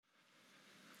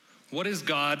What is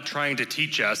God trying to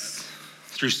teach us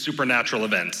through supernatural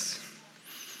events?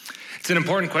 It's an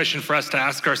important question for us to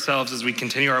ask ourselves as we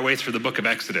continue our way through the book of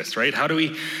Exodus, right? How do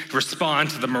we respond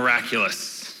to the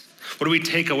miraculous? What do we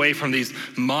take away from these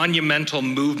monumental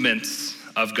movements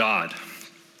of God?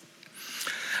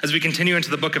 As we continue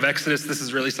into the book of Exodus, this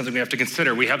is really something we have to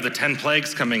consider. We have the 10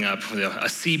 plagues coming up, a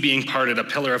sea being parted, a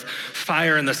pillar of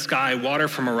fire in the sky, water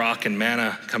from a rock, and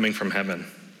manna coming from heaven.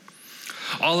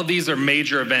 All of these are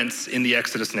major events in the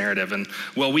Exodus narrative, and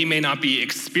while we may not be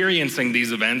experiencing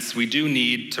these events, we do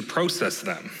need to process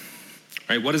them,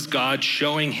 right? What is God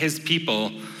showing his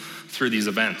people through these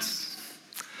events?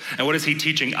 And what is he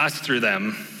teaching us through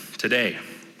them today?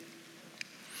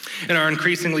 In our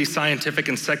increasingly scientific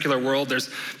and secular world, there's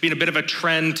been a bit of a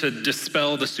trend to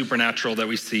dispel the supernatural that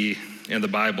we see in the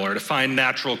Bible, or to find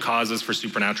natural causes for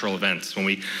supernatural events. When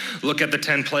we look at the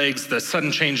 10 plagues, the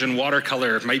sudden change in water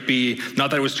color might be not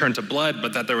that it was turned to blood,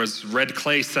 but that there was red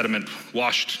clay sediment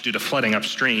washed due to flooding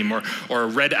upstream, or a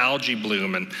red algae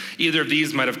bloom. And either of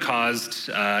these might have caused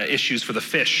issues for the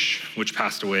fish, which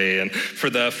passed away, and for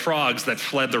the frogs that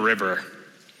fled the river.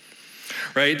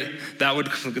 Right? That would,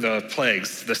 the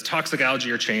plagues, this toxic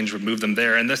algae or change would move them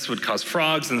there, and this would cause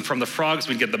frogs, and from the frogs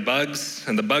we'd get the bugs,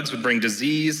 and the bugs would bring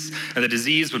disease, and the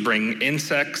disease would bring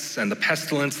insects, and the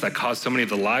pestilence that caused so many of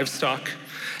the livestock,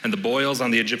 and the boils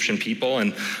on the Egyptian people,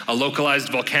 and a localized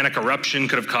volcanic eruption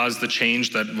could have caused the change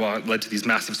that led to these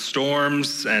massive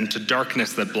storms, and to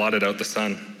darkness that blotted out the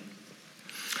sun.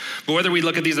 But whether we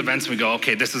look at these events and we go,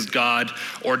 okay, this is God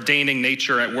ordaining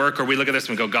nature at work, or we look at this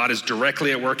and we go, God is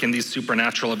directly at work in these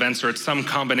supernatural events, or it's some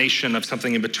combination of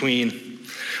something in between,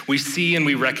 we see and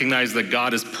we recognize that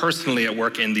God is personally at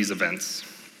work in these events.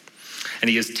 And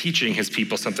he is teaching his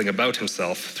people something about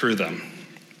himself through them.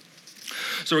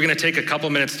 So we're going to take a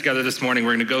couple minutes together this morning.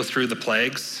 We're going to go through the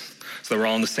plagues so that we're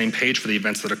all on the same page for the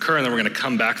events that occur, and then we're going to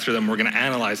come back through them. We're going to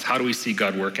analyze, how do we see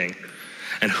God working?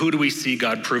 And who do we see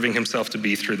God proving himself to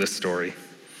be through this story?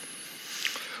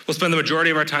 We'll spend the majority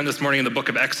of our time this morning in the book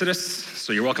of Exodus,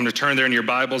 so you're welcome to turn there in your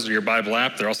Bibles or your Bible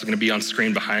app. They're also going to be on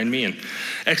screen behind me. And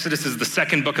Exodus is the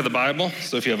second book of the Bible,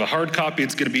 so if you have a hard copy,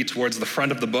 it's going to be towards the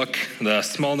front of the book. The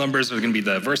small numbers are going to be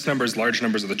the verse numbers, large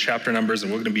numbers are the chapter numbers,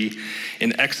 and we're going to be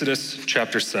in Exodus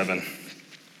chapter 7.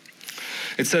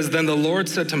 It says, "Then the Lord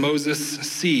said to Moses,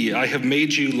 'See, I have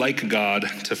made you like God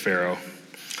to Pharaoh,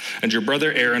 and your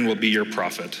brother Aaron will be your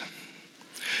prophet.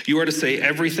 You are to say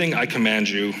everything I command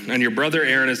you, and your brother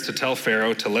Aaron is to tell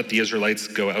Pharaoh to let the Israelites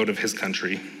go out of his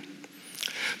country.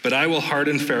 But I will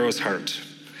harden Pharaoh's heart,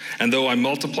 and though I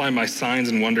multiply my signs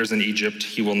and wonders in Egypt,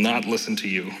 he will not listen to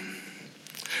you.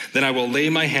 Then I will lay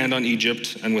my hand on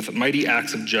Egypt, and with mighty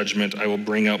acts of judgment I will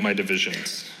bring out my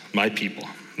divisions, my people,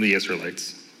 the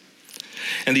Israelites.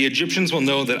 And the Egyptians will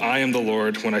know that I am the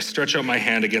Lord when I stretch out my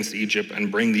hand against Egypt and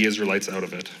bring the Israelites out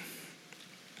of it.'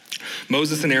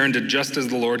 Moses and Aaron did just as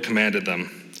the Lord commanded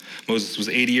them. Moses was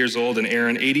 80 years old and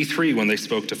Aaron 83 when they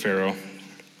spoke to Pharaoh.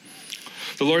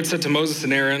 The Lord said to Moses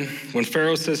and Aaron, 'When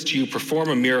Pharaoh says to you, perform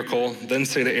a miracle, then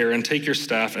say to Aaron, take your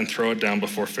staff and throw it down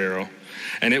before Pharaoh,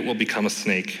 and it will become a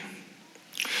snake.'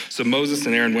 So Moses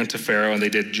and Aaron went to Pharaoh, and they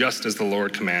did just as the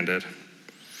Lord commanded.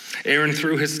 Aaron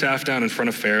threw his staff down in front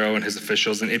of Pharaoh and his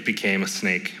officials, and it became a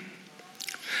snake.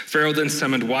 Pharaoh then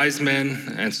summoned wise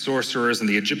men and sorcerers, and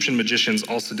the Egyptian magicians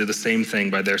also did the same thing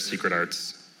by their secret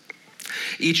arts.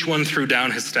 Each one threw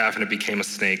down his staff, and it became a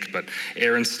snake, but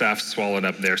Aaron's staff swallowed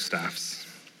up their staffs.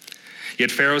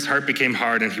 Yet Pharaoh's heart became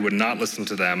hard, and he would not listen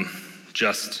to them,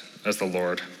 just as the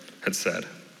Lord had said."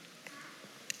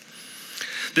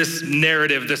 This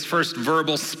narrative, this first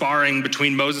verbal sparring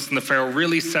between Moses and the Pharaoh,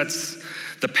 really sets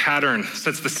the pattern,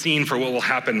 sets the scene for what will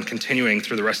happen continuing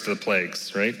through the rest of the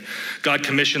plagues, right? God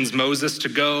commissions Moses to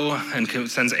go and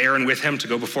sends Aaron with him to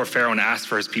go before Pharaoh and ask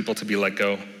for his people to be let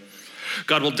go.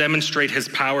 God will demonstrate his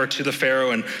power to the Pharaoh,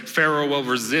 and Pharaoh will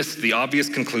resist the obvious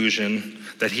conclusion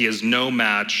that he is no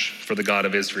match for the God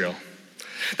of Israel,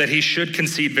 that he should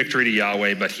concede victory to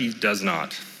Yahweh, but he does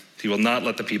not. He will not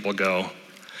let the people go,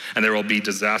 and there will be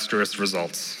disastrous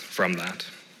results from that.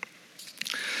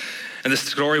 And this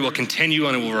story will continue,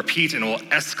 and it will repeat, and it will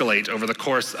escalate over the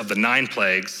course of the 9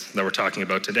 plagues that we're talking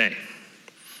about today.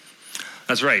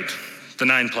 That's right, the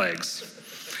 9 plagues.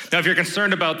 Now, if you're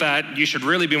concerned about that, you should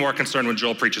really be more concerned when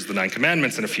Joel preaches the 9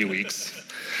 commandments in a few weeks.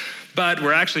 But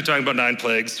we're actually talking about 9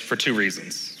 plagues for 2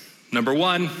 reasons. Number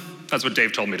 1, that's what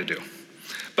Dave told me to do.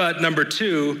 But number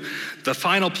 2, the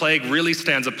final plague really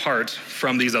stands apart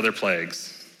from these other plagues.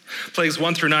 Plagues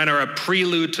 1 through 9 are a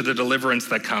prelude to the deliverance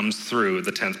that comes through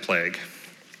the 10th plague.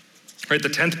 Right, the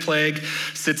 10th plague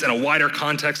sits in a wider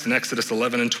context in Exodus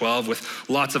 11 and 12 with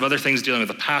lots of other things dealing with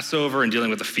the Passover and dealing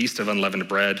with the Feast of Unleavened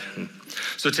Bread.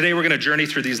 So today we're going to journey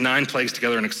through these 9 plagues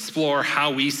together and explore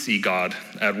how we see God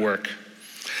at work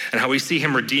and how we see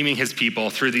him redeeming his people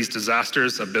through these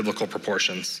disasters of biblical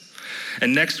proportions.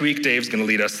 And next week, Dave's going to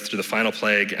lead us through the final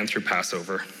plague and through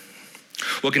Passover.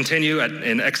 We'll continue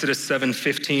in Exodus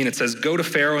 7:15. It says, "Go to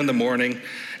Pharaoh in the morning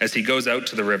as he goes out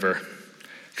to the river.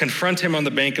 Confront him on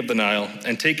the bank of the Nile,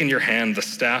 and take in your hand the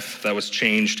staff that was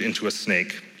changed into a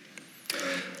snake.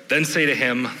 Then say to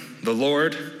him, 'The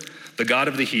Lord, the God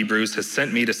of the Hebrews, has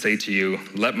sent me to say to you,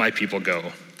 let my people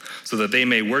go, so that they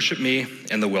may worship me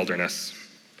in the wilderness.'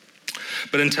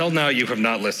 But until now you have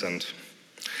not listened.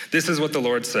 This is what the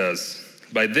Lord says.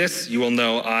 By this you will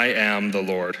know I am the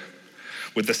Lord.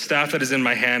 With the staff that is in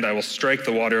my hand I will strike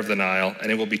the water of the Nile, and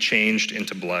it will be changed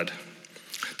into blood.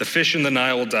 The fish in the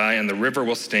Nile will die, and the river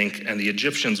will stink, and the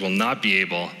Egyptians will not be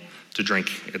able to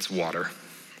drink its water."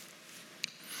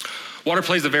 Water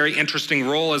plays a very interesting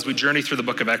role as we journey through the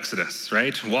book of Exodus,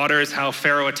 right? Water is how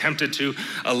Pharaoh attempted to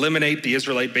eliminate the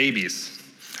Israelite babies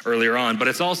earlier on, but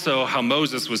it's also how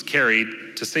Moses was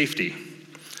carried to safety.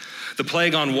 The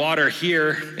plague on water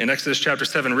here in Exodus chapter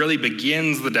 7 really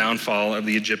begins the downfall of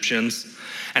the Egyptians,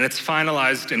 and it's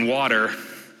finalized in water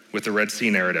with the Red Sea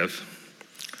narrative.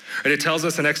 It tells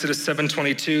us in Exodus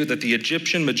 7:22 that the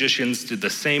Egyptian magicians did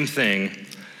the same thing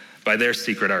by their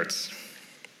secret arts.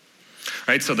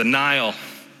 Right, so the Nile,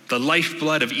 the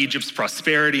lifeblood of Egypt's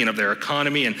prosperity and of their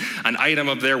economy, and an item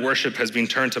of their worship has been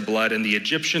turned to blood, and the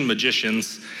Egyptian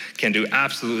magicians can do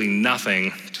absolutely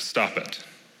nothing to stop it.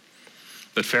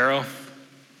 But Pharaoh,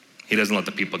 he doesn't let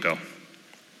the people go.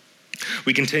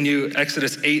 We continue,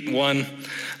 Exodus 8:1.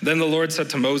 "Then the Lord said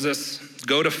to Moses,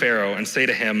 'Go to Pharaoh and say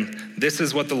to him, this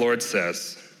is what the Lord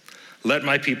says. Let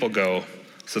my people go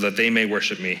so that they may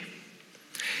worship me.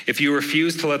 If you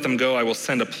refuse to let them go, I will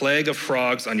send a plague of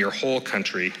frogs on your whole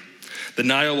country. The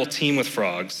Nile will teem with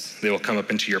frogs. They will come up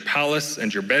into your palace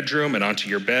and your bedroom and onto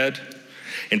your bed,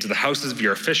 into the houses of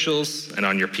your officials and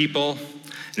on your people,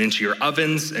 and into your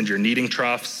ovens and your kneading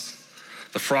troughs.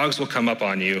 The frogs will come up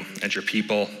on you and your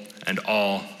people and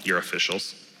all your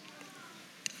officials.'"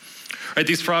 Right,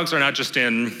 these frogs are not just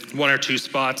in 1 or 2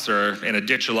 spots or in a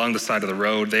ditch along the side of the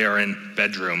road. They are in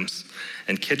bedrooms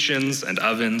and kitchens and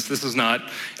ovens. This is not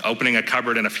opening a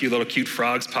cupboard and a few little cute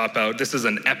frogs pop out. This is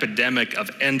an epidemic of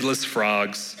endless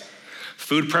frogs.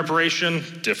 Food preparation,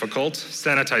 difficult.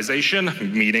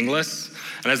 Sanitization, meaningless.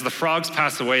 And as the frogs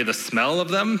pass away, the smell of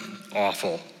them,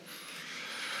 awful.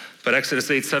 But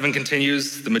Exodus 8:7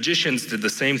 continues, "The magicians did the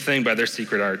same thing by their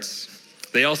secret arts.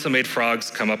 They also made frogs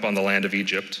come up on the land of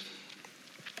Egypt."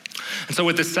 And so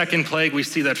with this second plague, we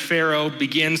see that Pharaoh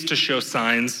begins to show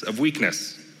signs of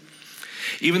weakness.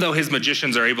 Even though his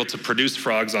magicians are able to produce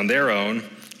frogs on their own,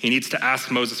 he needs to ask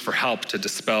Moses for help to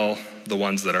dispel the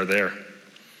ones that are there.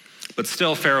 But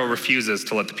still, Pharaoh refuses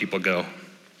to let the people go.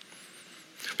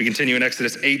 We continue in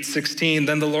Exodus 8:16.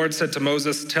 "Then the Lord said to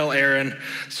Moses, 'Tell Aaron,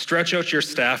 stretch out your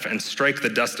staff and strike the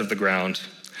dust of the ground,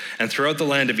 and throughout the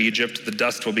land of Egypt the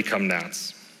dust will become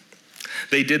gnats.'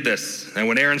 They did this, and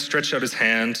when Aaron stretched out his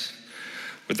hand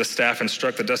with the staff and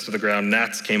struck the dust of the ground,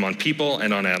 gnats came on people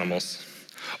and on animals.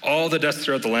 All the dust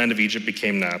throughout the land of Egypt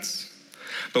became gnats.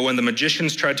 But when the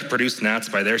magicians tried to produce gnats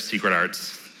by their secret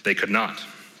arts, they could not."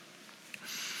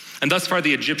 And thus far,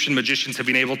 the Egyptian magicians have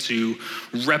been able to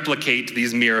replicate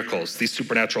these miracles, these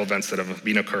supernatural events that have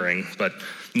been occurring, but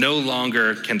no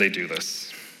longer can they do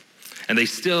this. And they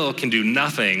still can do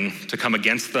nothing to come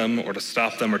against them or to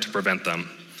stop them or to prevent them.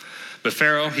 But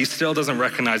Pharaoh, he still doesn't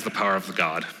recognize the power of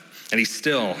God, and he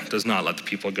still does not let the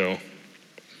people go.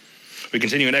 We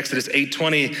continue in Exodus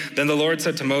 8:20. "Then the Lord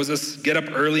said to Moses, 'Get up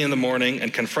early in the morning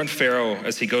and confront Pharaoh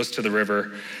as he goes to the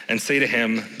river, and say to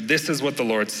him, this is what the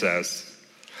Lord says.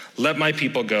 Let my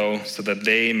people go so that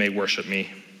they may worship me.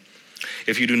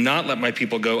 If you do not let my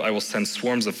people go, I will send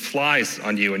swarms of flies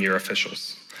on you and your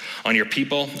officials, on your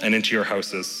people and into your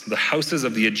houses. The houses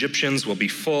of the Egyptians will be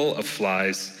full of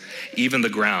flies. Even the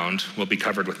ground will be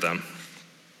covered with them.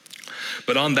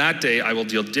 But on that day, I will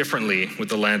deal differently with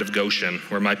the land of Goshen,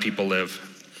 where my people live.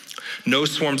 No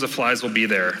swarms of flies will be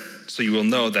there, so you will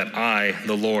know that I,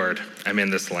 the Lord, am in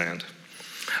this land.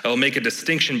 I will make a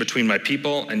distinction between my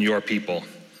people and your people.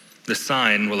 The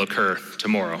sign will occur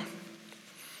tomorrow.'"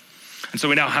 And so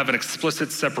we now have an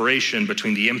explicit separation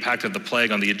between the impact of the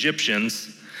plague on the Egyptians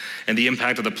and the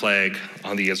impact of the plague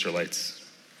on the Israelites.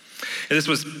 If this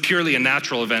was purely a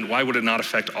natural event, why would it not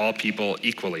affect all people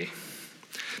equally?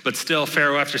 But still,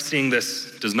 Pharaoh, after seeing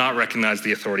this, does not recognize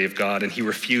the authority of God, and he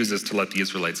refuses to let the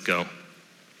Israelites go.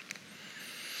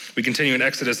 We We continue in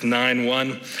Exodus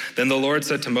 9:1. Then the Lord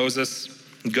said to Moses,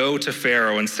 "Go to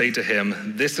Pharaoh and say to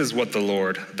him, 'This is what the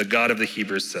Lord, the God of the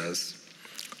Hebrews says.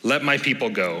 Let my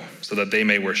people go so that they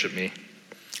may worship me.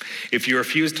 If you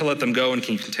refuse to let them go and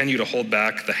can continue to hold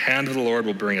back, the hand of the Lord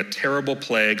will bring a terrible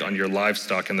plague on your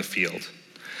livestock in the field,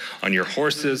 on your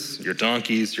horses, your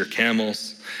donkeys, your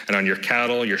camels, and on your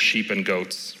cattle, your sheep and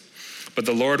goats. But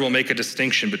the Lord will make a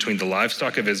distinction between the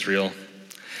livestock of Israel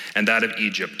and that of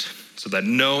Egypt, so that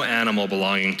no animal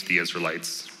belonging to the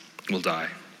Israelites will die.'"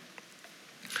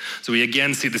 So we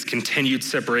again see this continued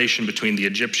separation between the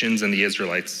Egyptians and the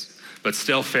Israelites, but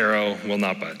still Pharaoh will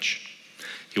not budge.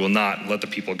 He will not let the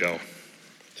people go.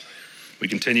 We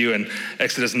continue in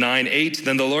Exodus 9:8.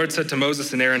 Then the Lord said to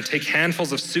Moses and Aaron, "Take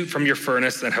handfuls of soot from your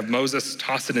furnace and have Moses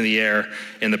toss it in the air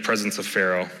in the presence of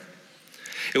Pharaoh.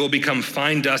 It will become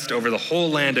fine dust over the whole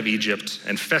land of Egypt,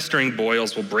 and festering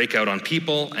boils will break out on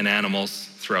people and animals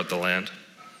throughout the land."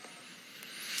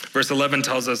 Verse 11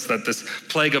 tells us that this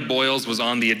plague of boils was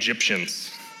on the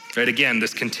Egyptians. Right, again,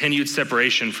 this continued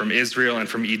separation from Israel and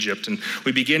from Egypt. And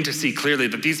we begin to see clearly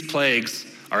that these plagues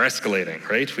are escalating,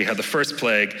 right? We have the first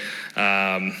plague,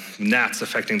 gnats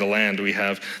affecting the land. We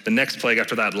have the next plague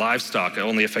after that, livestock,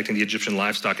 only affecting the Egyptian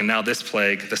livestock. And now this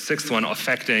plague, the sixth one,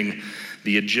 affecting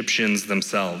the Egyptians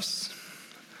themselves.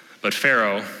 But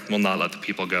Pharaoh will not let the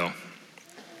people go.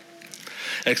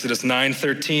 Exodus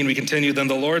 9:13, we continue. Then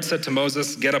the Lord said to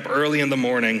Moses, "Get up early in the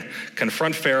morning,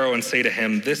 confront Pharaoh and say to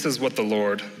him, 'This is what the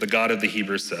Lord, the God of the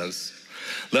Hebrews says.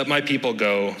 Let my people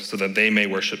go so that they may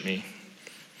worship me.'"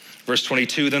 Verse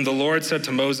 22, then the Lord said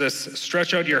to Moses,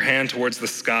 "Stretch out your hand towards the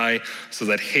sky so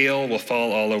that hail will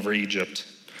fall all over Egypt,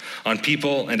 on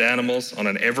people and animals,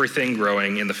 on everything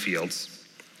growing in the fields."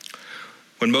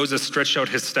 When Moses stretched out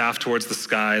his staff towards the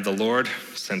sky, the Lord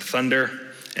sent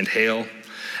thunder and hail,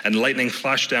 and lightning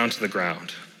flashed down to the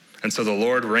ground. And so the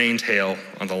Lord rained hail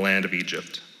on the land of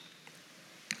Egypt.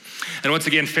 And once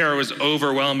again, Pharaoh is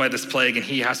overwhelmed by this plague, and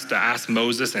he has to ask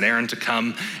Moses and Aaron to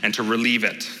come and to relieve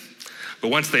it. But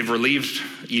once they've relieved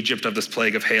Egypt of this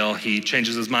plague of hail, he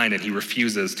changes his mind and he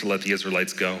refuses to let the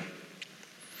Israelites go.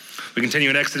 We continue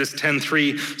in Exodus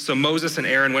 10:3. So Moses and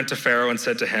Aaron went to Pharaoh and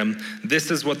said to him, "This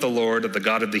is what the Lord, the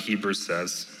God of the Hebrews,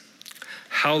 says.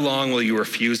 How long will you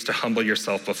refuse to humble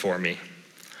yourself before me?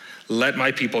 Let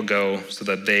my people go so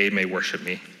that they may worship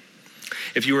me.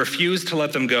 If you refuse to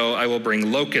let them go, I will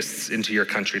bring locusts into your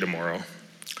country tomorrow.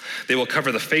 They will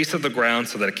cover the face of the ground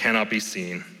so that it cannot be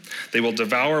seen. They will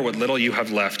devour what little you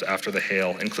have left after the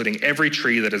hail, including every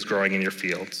tree that is growing in your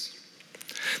fields.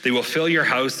 They will fill your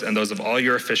house and those of all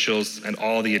your officials and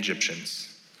all the Egyptians,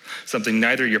 something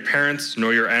neither your parents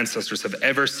nor your ancestors have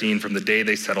ever seen from the day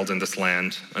they settled in this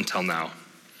land until now."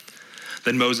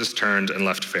 Then Moses turned and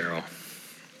left Pharaoh.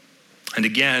 And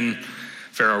again,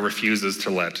 Pharaoh refuses to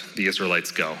let the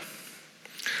Israelites go.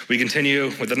 We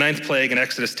continue with the ninth plague in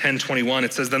Exodus 10:21.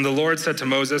 It says, "Then the Lord said to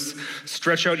Moses,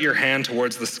 'Stretch out your hand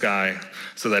towards the sky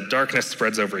so that darkness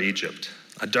spreads over Egypt,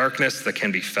 a darkness that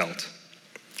can be felt.'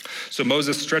 So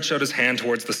Moses stretched out his hand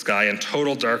towards the sky, and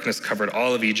total darkness covered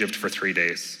all of Egypt for 3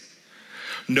 days.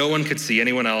 No one could see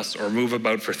anyone else or move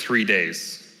about for 3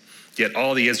 days, yet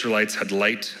all the Israelites had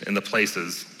light in the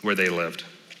places where they lived."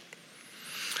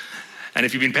 And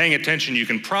if you've been paying attention, you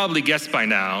can probably guess by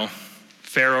now,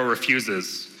 Pharaoh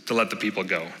refuses to let the people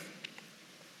go.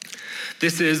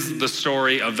 This is the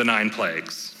story of the 9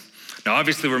 plagues. Now,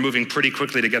 obviously, we're moving pretty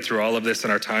quickly to get through all of this in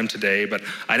our time today, but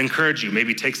I'd encourage you,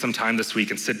 maybe take some time this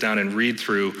week and sit down and read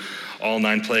through all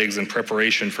 9 plagues in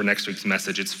preparation for next week's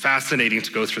message. It's fascinating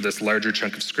to go through this larger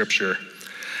chunk of scripture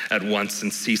at once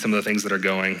and see some of the things that are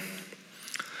going.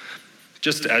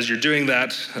 Just as you're doing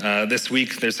that this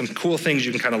week, there's some cool things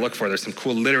you can kind of look for. There's some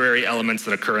cool literary elements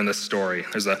that occur in this story.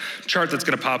 There's a chart that's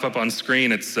going to pop up on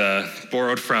screen. It's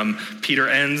borrowed from Peter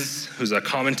Enns, who's a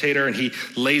commentator, and he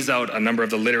lays out a number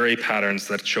of the literary patterns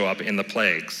that show up in the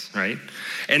plagues, right?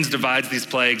 Enns divides these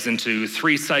plagues into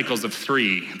 3 cycles of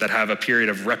 3 that have a period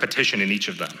of repetition in each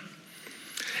of them.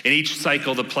 In each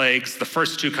cycle, the plagues, the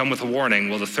first 2 come with a warning,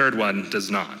 while the third one does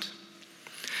not.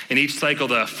 In each cycle,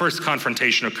 the first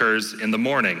confrontation occurs in the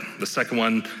morning. The second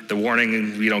one, the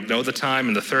warning, we don't know the time.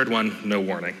 And the third one, no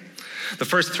warning. The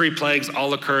first 3 plagues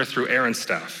all occur through Aaron's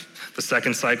staff. The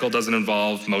second cycle doesn't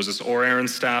involve Moses or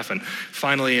Aaron's staff. And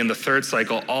finally, in the third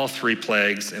cycle, all 3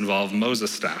 plagues involve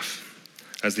Moses' staff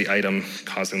as the item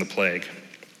causing the plague.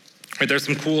 Right, there's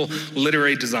some cool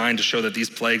literary design to show that these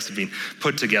plagues have been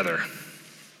put together.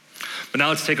 But now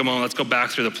let's take a moment, let's go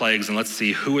back through the plagues and let's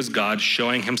see who is God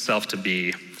showing himself to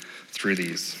be through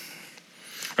these.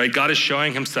 Right, God is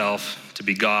showing himself to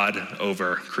be God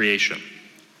over creation.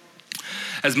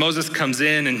 As Moses comes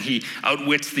in and he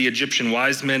outwits the Egyptian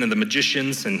wise men and the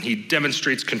magicians, and he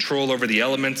demonstrates control over the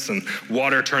elements, and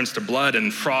water turns to blood,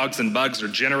 and frogs and bugs are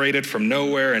generated from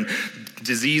nowhere, and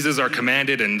diseases are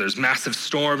commanded, and there's massive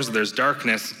storms, and there's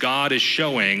darkness, God is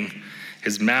showing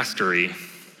his mastery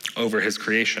over his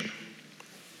creation.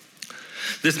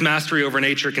 This mastery over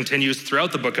nature continues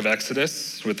throughout the book of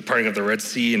Exodus with the parting of the Red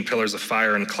Sea and pillars of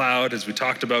fire and cloud, as we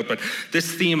talked about. But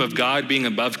this theme of God being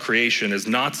above creation is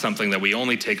not something that we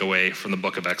only take away from the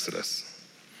book of Exodus.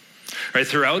 Right,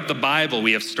 throughout the Bible,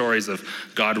 we have stories of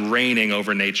God reigning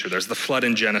over nature. There's the flood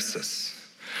in Genesis.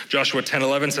 Joshua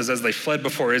 10:11 says, as they fled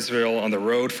before Israel on the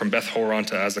road from Beth Horon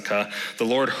to Azekah, the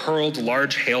Lord hurled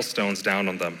large hailstones down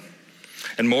on them.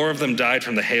 And more of them died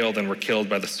from the hail than were killed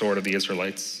by the sword of the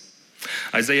Israelites.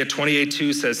 Isaiah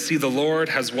 28:2 says, see, the Lord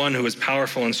has one who is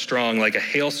powerful and strong, like a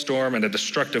hailstorm and a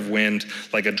destructive wind,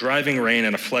 like a driving rain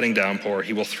and a flooding downpour.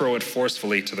 He will throw it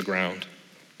forcefully to the ground.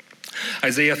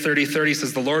 Isaiah 30:30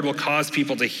 says, the Lord will cause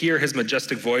people to hear his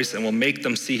majestic voice and will make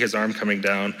them see his arm coming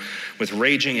down with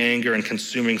raging anger and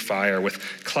consuming fire, with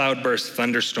cloudbursts,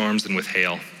 thunderstorms, and with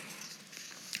hail.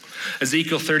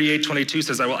 Ezekiel 38:22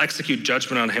 says, I will execute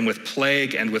judgment on him with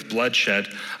plague and with bloodshed.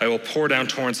 I will pour down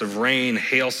torrents of rain,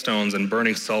 hailstones, and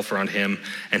burning sulfur on him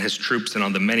and his troops and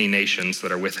on the many nations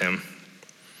that are with him.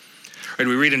 Right,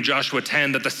 we read in Joshua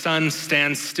 10 that the sun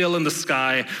stands still in the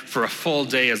sky for a full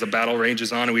day as the battle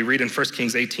rages on. And we read in 1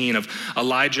 Kings 18 of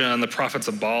Elijah and the prophets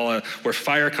of Baal, where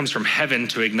fire comes from heaven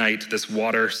to ignite this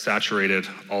water-saturated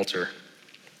altar.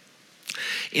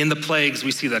 In the plagues,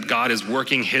 we see that God is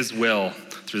working his will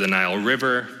through the Nile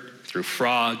River, through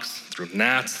frogs, through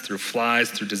gnats, through flies,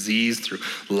 through disease, through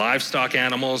livestock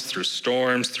animals, through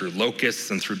storms, through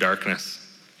locusts, and through darkness.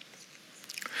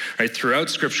 Right, throughout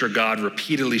Scripture, God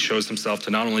repeatedly shows himself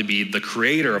to not only be the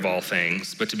creator of all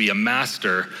things, but to be a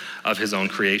master of his own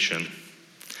creation,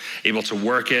 able to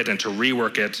work it and to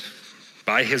rework it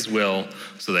by his will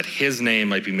so that his name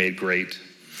might be made great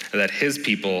and that his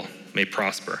people may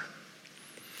prosper.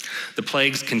 The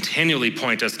plagues continually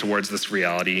point us towards this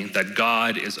reality that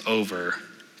God is over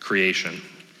creation.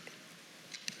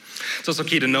 It's also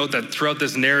key to note that throughout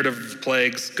this narrative of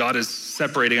plagues, God is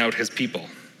separating out his people.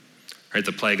 Right,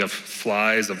 the plague of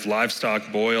flies, of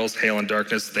livestock, boils, hail, and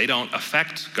darkness, they don't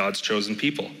affect God's chosen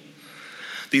people.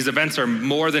 These events are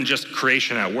more than just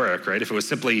creation at work, right? If it was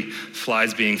simply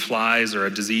flies being flies or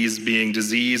a disease being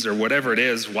disease or whatever it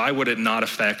is, why would it not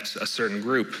affect a certain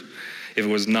group if it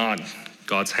was not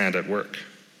God's hand at work?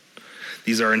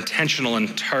 These are intentional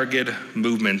and targeted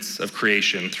movements of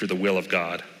creation through the will of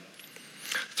God.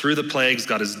 Through the plagues,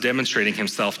 God is demonstrating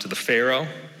himself to the Pharaoh,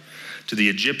 to the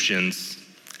Egyptians,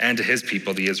 and to his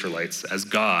people, the Israelites, as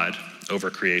God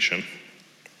over creation.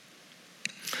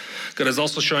 God is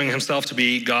also showing himself to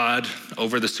be God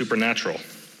over the supernatural.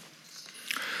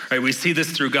 Right, we see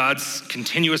this through God's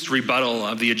continuous rebuttal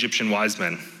of the Egyptian wise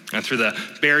men and through the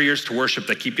barriers to worship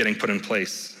that keep getting put in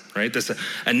place. Right, this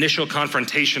initial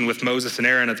confrontation with Moses and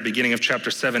Aaron at the beginning of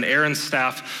chapter 7, Aaron's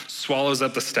staff swallows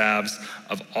up the staves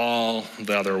of all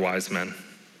the other wise men.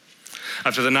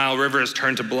 After the Nile River is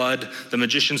turned to blood, the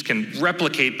magicians can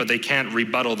replicate, but they can't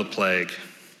rebuttal the plague.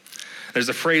 There's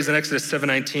a phrase in Exodus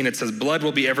 7:19, it says, blood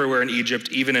will be everywhere in Egypt,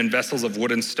 even in vessels of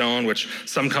wood and stone, which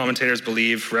some commentators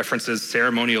believe references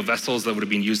ceremonial vessels that would have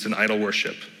been used in idol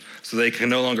worship. So they can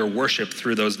no longer worship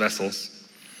through those vessels.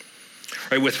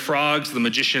 Right, with frogs, the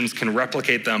magicians can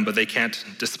replicate them, but they can't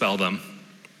dispel them.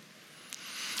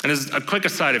 And as a quick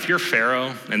aside, if you're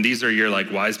Pharaoh, and these are your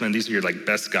wise men, these are your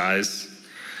best guys,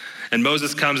 and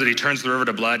Moses comes and he turns the river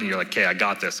to blood, and you're like, okay, I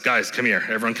got this. Guys, come here.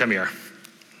 Everyone come here.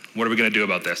 What are we going to do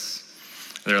about this?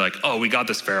 And they're like, oh, we got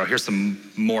this, Pharaoh. Here's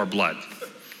some more blood.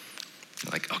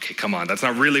 You're like, okay, come on. That's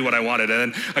not really what I wanted.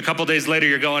 And then a couple days later,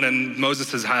 you're going, and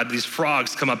Moses has had these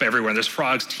frogs come up everywhere. And there's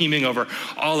frogs teeming over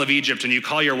all of Egypt. And you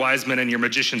call your wise men and your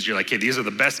magicians. You're like, hey, these are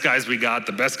the best guys we got,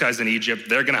 the best guys in Egypt.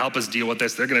 They're going to help us deal with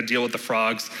this. They're going to deal with the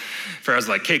frogs. Pharaoh's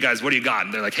like, hey, guys, what do you got?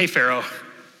 And they're like, hey, Pharaoh,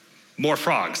 more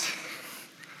frogs.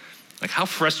 Like, how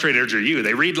frustrated are you?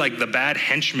 They read like the bad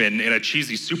henchman in a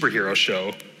cheesy superhero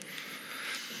show.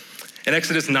 In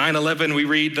Exodus 9:11, we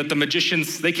read that the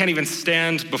magicians, they can't even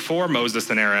stand before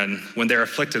Moses and Aaron when they're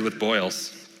afflicted with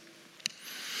boils.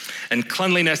 And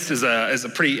cleanliness is a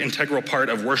pretty integral part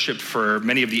of worship for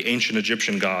many of the ancient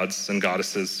Egyptian gods and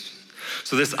goddesses.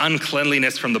 So this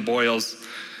uncleanliness from the boils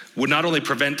would not only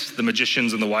prevent the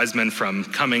magicians and the wise men from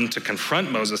coming to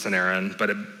confront Moses and Aaron, but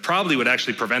it probably would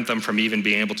actually prevent them from even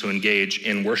being able to engage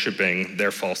in worshiping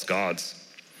their false gods.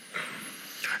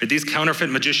 These counterfeit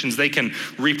magicians, they can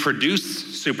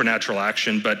reproduce supernatural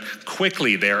action, but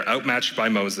quickly they are outmatched by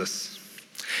Moses.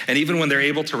 And even when they're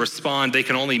able to respond, they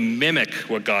can only mimic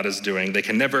what God is doing. They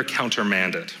can never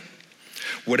countermand it.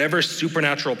 Whatever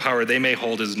supernatural power they may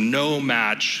hold is no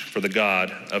match for the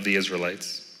God of the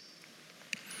Israelites.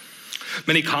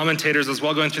 Many commentators as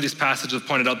well going through these passages have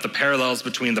pointed out the parallels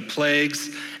between the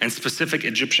plagues and specific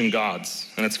Egyptian gods.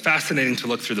 And it's fascinating to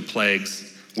look through the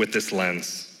plagues with this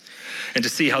lens and to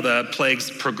see how the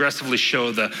plagues progressively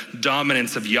show the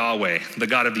dominance of Yahweh, the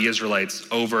God of the Israelites,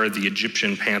 over the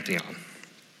Egyptian pantheon.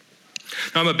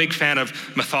 Now, I'm a big fan of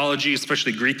mythology,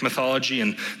 especially Greek mythology,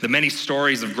 and the many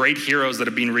stories of great heroes that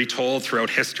have been retold throughout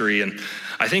history. And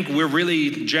I think we're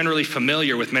really generally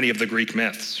familiar with many of the Greek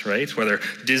myths, right? Whether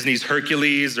Disney's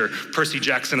Hercules or Percy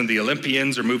Jackson and the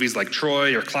Olympians or movies like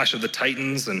Troy or Clash of the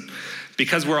Titans. And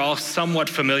because we're all somewhat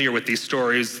familiar with these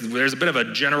stories, there's a bit of a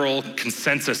general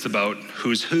consensus about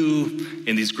who's who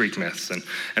in these Greek myths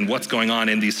and what's going on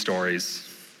in these stories.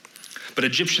 But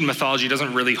Egyptian mythology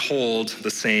doesn't really hold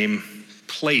the same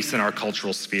place in our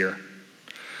cultural sphere.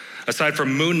 Aside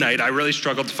from Moon Knight, I really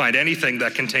struggled to find anything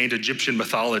that contained Egyptian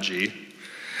mythology.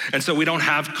 And so we don't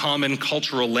have common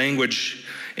cultural language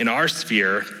in our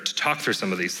sphere to talk through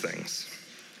some of these things.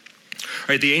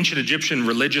 Right, the ancient Egyptian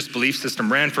religious belief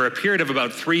system ran for a period of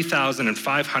about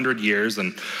 3,500 years,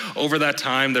 and over that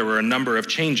time there were a number of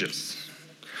changes.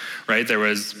 Right, there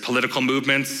was political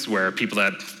movements where people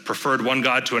that preferred one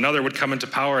god to another would come into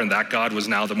power, and that god was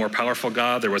now the more powerful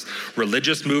god. There was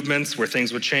religious movements where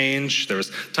things would change. There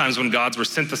was times when gods were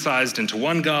synthesized into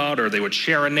one god, or they would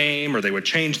share a name, or they would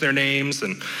change their names.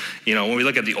 And when we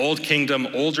look at the Old Kingdom,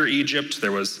 older Egypt,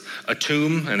 there was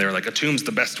Atum, and they were like, Atum's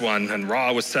the best one, and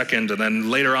Ra was second. And then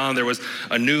later on, there was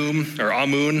Anum or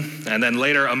Amun, and then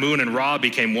later Amun and Ra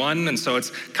became one. And so it's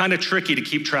kind of tricky to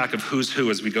keep track of who's who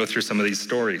as we go through some of these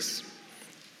stories.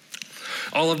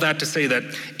 All of that to say that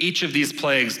each of these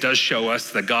plagues does show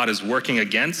us that God is working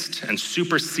against and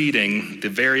superseding the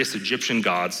various Egyptian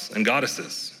gods and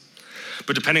goddesses.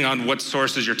 But depending on what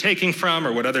sources you're taking from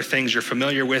or what other things you're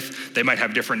familiar with, they might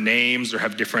have different names or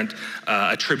have different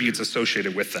attributes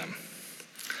associated with them.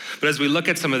 But as we look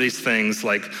at some of these things,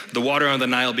 like the water on the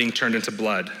Nile being turned into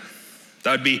blood,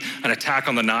 that would be an attack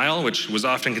on the Nile, which was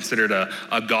often considered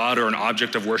a god or an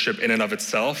object of worship in and of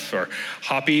itself. Or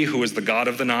Hapi, who was the god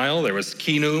of the Nile. There was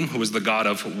Khnum, who was the god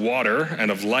of water and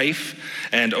of life.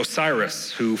 And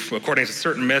Osiris, who, according to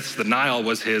certain myths, the Nile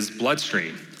was his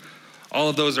bloodstream. All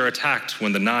of those are attacked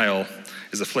when the Nile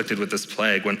is afflicted with this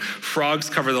plague. When frogs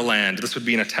cover the land, this would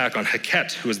be an attack on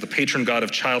Heket, who is the patron god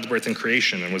of childbirth and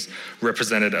creation and was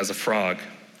represented as a frog.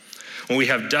 When we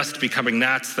have dust becoming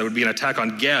gnats, that would be an attack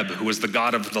on Geb, who was the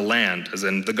god of the land, as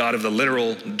in the god of the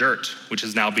literal dirt, which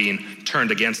is now being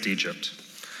turned against Egypt.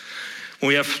 When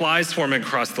we have flies swarming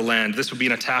across the land, this would be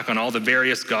an attack on all the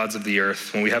various gods of the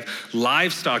earth. When we have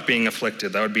livestock being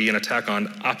afflicted, that would be an attack on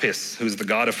Apis, who is the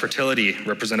god of fertility,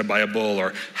 represented by a bull,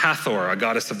 or Hathor, a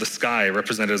goddess of the sky,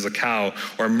 represented as a cow,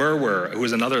 or Merwer, who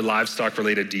is another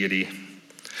livestock-related deity.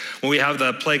 When we have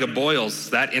the plague of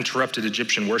boils, that interrupted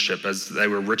Egyptian worship as they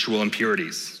were ritual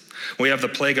impurities. When we have the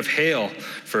plague of hail,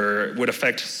 would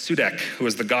affect Sudek, who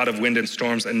is the god of wind and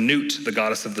storms, and Nut, the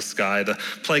goddess of the sky. The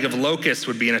plague of locusts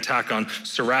would be an attack on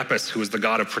Serapis, who is the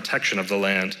god of protection of the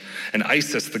land, and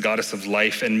Isis, the goddess of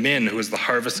life, and Min, who is the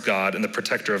harvest god and the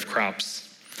protector of crops.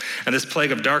 And this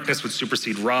plague of darkness would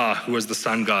supersede Ra, who was the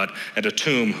sun god, and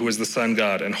Atum, who was the sun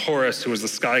god, and Horus, who was the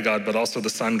sky god, but also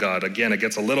the sun god. Again, it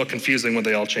gets a little confusing when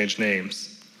they all change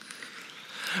names.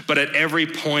 But at every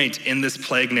point in this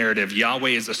plague narrative, Yahweh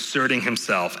is asserting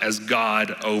himself as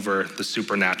God over the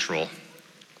supernatural.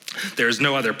 There is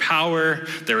no other power.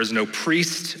 There is no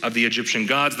priest of the Egyptian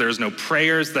gods. There is no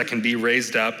prayers that can be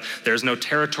raised up. There is no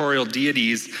territorial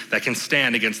deities that can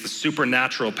stand against the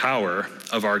supernatural power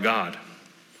of our God.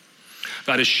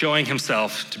 God is showing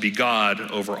himself to be God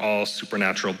over all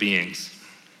supernatural beings.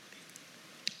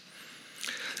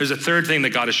 There's a third thing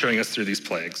that God is showing us through these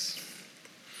plagues.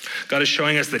 God is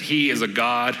showing us that he is a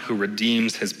God who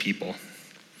redeems his people.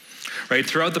 Right?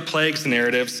 Throughout the plagues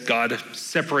narratives, God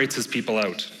separates his people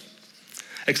out.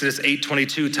 Exodus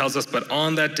 8:22 tells us, "But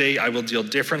on that day I will deal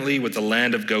differently with the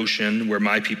land of Goshen where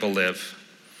my people live."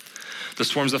 The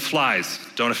swarms of flies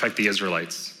don't affect the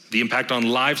Israelites. The impact on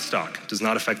livestock does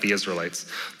not affect the Israelites.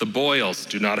 The boils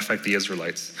do not affect the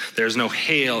Israelites. There is no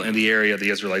hail in the area the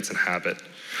Israelites inhabit.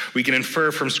 We can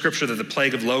infer from scripture that the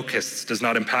plague of locusts does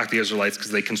not impact the Israelites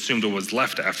because they consumed what was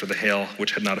left after the hail,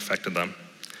 which had not affected them.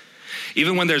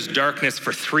 Even when there's darkness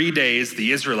for 3 days,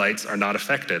 the Israelites are not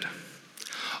affected.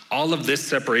 All of this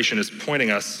separation is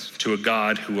pointing us to a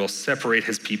God who will separate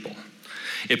his people.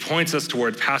 It points us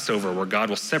toward Passover, where God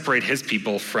will separate his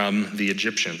people from the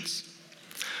Egyptians.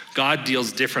 God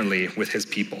deals differently with his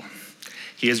people.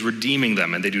 He is redeeming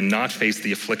them, and they do not face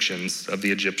the afflictions of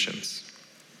the Egyptians.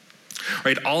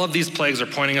 Right? All of these plagues are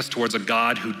pointing us towards a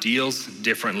God who deals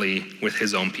differently with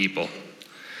his own people.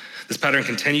 This pattern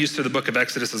continues through the book of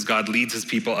Exodus as God leads his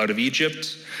people out of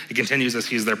Egypt. It continues as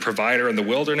he is their provider in the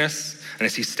wilderness, and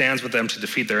as he stands with them to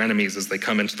defeat their enemies as they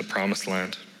come into the promised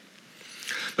land.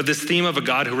 But this theme of a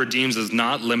God who redeems is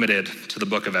not limited to the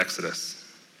book of Exodus.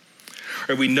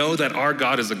 Right? We know that our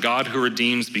God is a God who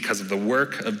redeems because of the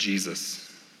work of Jesus.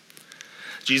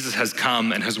 Jesus has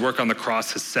come, and his work on the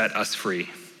cross has set us free.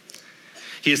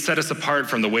 He has set us apart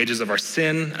from the wages of our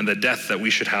sin and the death that we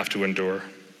should have to endure.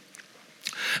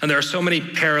 And there are so many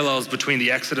parallels between the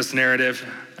Exodus narrative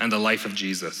and the life of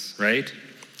Jesus, right?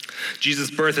 Jesus'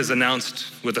 birth is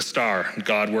announced with a star,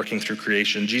 God working through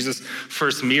creation. Jesus'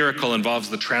 first miracle involves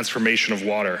the transformation of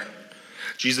water.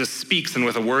 Jesus speaks, and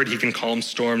with a word he can calm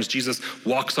storms. Jesus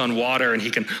walks on water, and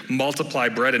he can multiply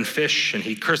bread and fish, and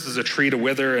he curses a tree to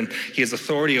wither, and he has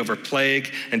authority over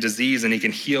plague and disease, and he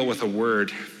can heal with a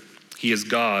word. He is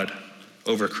God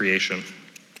over creation.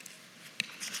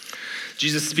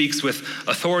 Jesus speaks with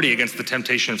authority against the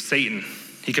temptation of Satan.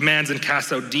 He commands and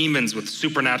casts out demons with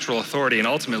supernatural authority, and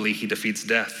ultimately he defeats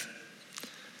death.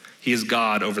 He is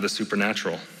God over the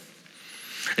supernatural.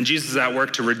 And Jesus is at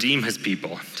work to redeem his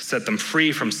people, to set them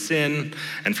free from sin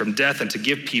and from death, and to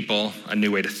give people a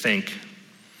new way to think,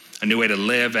 a new way to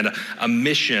live, and a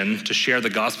mission to share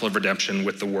the gospel of redemption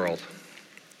with the world.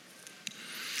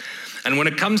 And when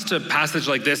it comes to a passage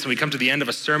like this, and we come to the end of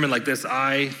a sermon like this,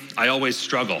 I always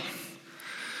struggle.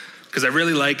 Because I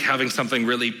really like having something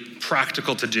really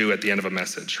practical to do at the end of a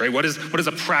message, right? What is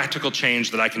a practical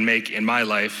change that I can make in my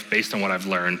life based on what I've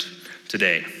learned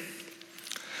today?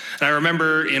 And I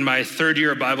remember in my third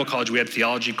year of Bible college, we had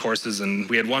theology courses, and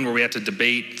we had one where we had to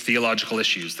debate theological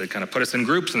issues. They'd kind of put us in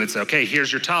groups, and they'd say, okay,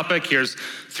 here's your topic. Here's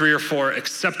 3 or 4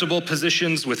 acceptable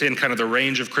positions within kind of the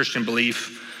range of Christian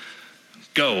belief.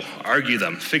 Go, argue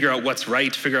them, figure out what's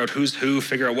right, figure out who's who,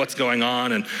 figure out what's going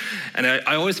on. And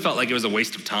I always felt like it was a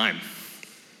waste of time,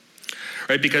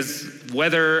 right? Because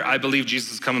whether I believe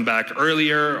Jesus is coming back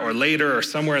earlier or later or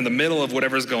somewhere in the middle of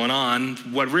whatever's going on,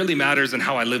 what really matters in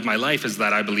how I live my life is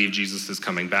that I believe Jesus is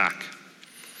coming back,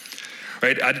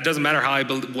 right? It doesn't matter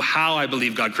how I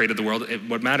believe God created the world.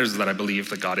 What matters is that I believe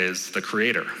that God is the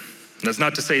creator. And that's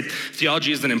not to say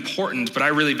theology isn't important, but I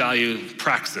really value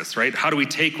praxis, right? How do we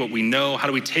take what we know, how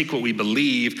do we take what we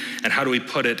believe, and how do we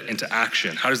put it into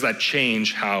action? How does that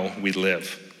change how we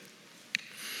live?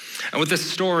 And with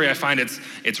this story, I find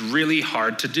it's really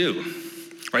hard to do,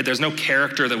 right? There's no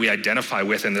character that we identify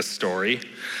with in this story.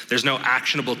 There's no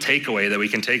actionable takeaway that we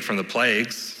can take from the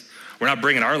plagues. We're not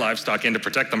bringing our livestock in to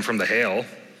protect them from the hail.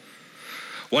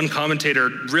 One commentator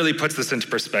really puts this into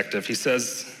perspective. He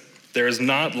says, there is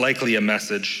not likely a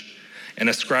message in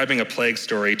ascribing a plague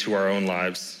story to our own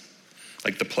lives,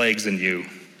 like the plagues in you.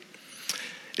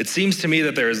 It seems to me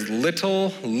that there is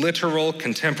little literal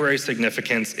contemporary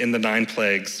significance in the 9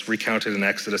 plagues recounted in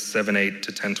Exodus 7:8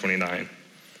 to 10:29.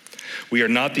 We are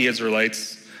not the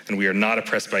Israelites, and we are not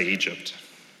oppressed by Egypt.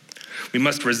 We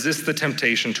must resist the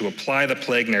temptation to apply the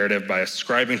plague narrative by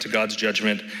ascribing to God's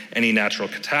judgment any natural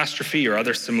catastrophe or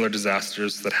other similar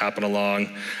disasters that happen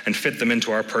along and fit them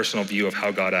into our personal view of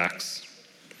how God acts.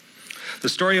 The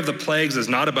story of the plagues is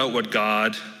not about what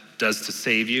God does to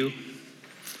save you.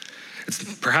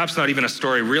 It's perhaps not even a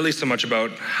story really so much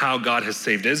about how God has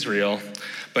saved Israel,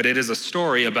 but it is a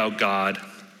story about God,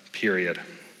 period.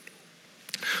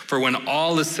 For when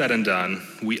all is said and done,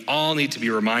 we all need to be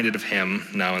reminded of him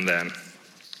now and then.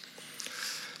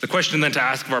 The question then to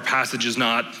ask of our passage is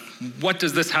not, what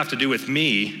does this have to do with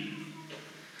me?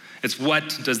 It's,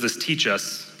 what does this teach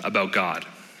us about God?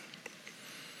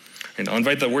 And I'll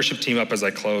invite the worship team up as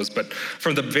I close, but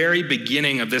from the very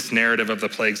beginning of this narrative of the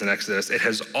plagues in Exodus, it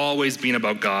has always been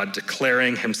about God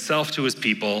declaring himself to his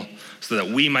people so that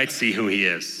we might see who he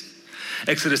is.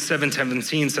 Exodus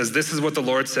 7:17 says, this is what the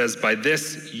Lord says, by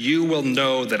this you will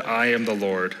know that I am the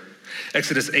Lord.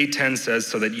 Exodus 8:10 says,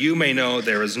 so that you may know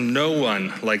there is no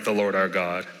one like the Lord our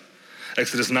God.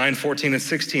 Exodus 9:14 and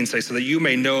 16 say, so that you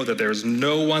may know that there is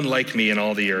no one like me in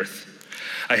all the earth.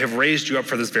 I have raised you up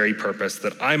for this very purpose,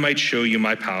 that I might show you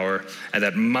my power, and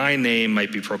that my name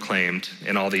might be proclaimed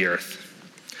in all the earth.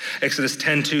 Exodus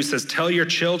 10:2 says, tell your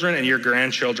children and your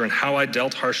grandchildren how I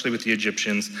dealt harshly with the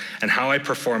Egyptians and how I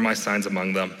performed my signs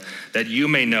among them, that you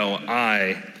may know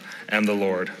I am the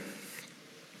Lord.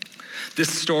 This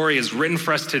story is written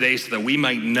for us today so that we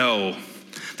might know,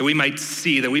 that we might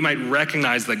see, that we might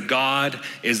recognize that God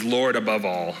is Lord above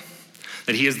all,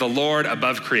 that he is the Lord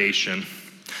above creation,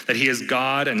 that he is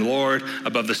God and Lord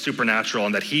above the supernatural,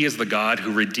 and that he is the God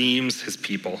who redeems his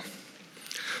people.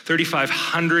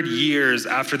 3,500 years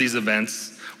after these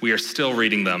events, we are still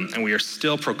reading them, and we are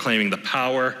still proclaiming the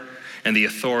power and the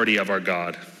authority of our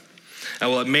God. And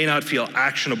while it may not feel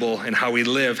actionable in how we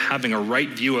live, having a right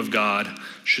view of God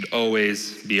should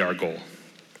always be our goal.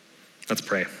 Let's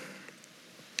pray.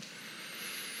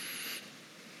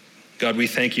 God, we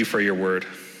thank you for your word.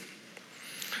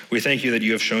 We thank you that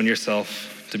you have shown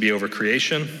yourself to be over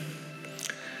creation,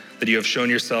 that you have shown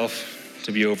yourself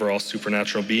to be over all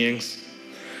supernatural beings,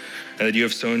 and that you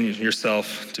have shown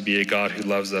yourself to be a God who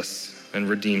loves us and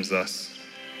redeems us.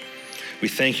 We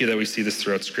thank you that we see this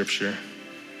throughout Scripture.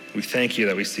 We thank you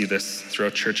that we see this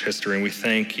throughout church history, and we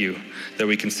thank you that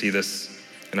we can see this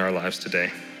in our lives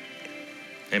today.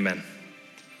 Amen.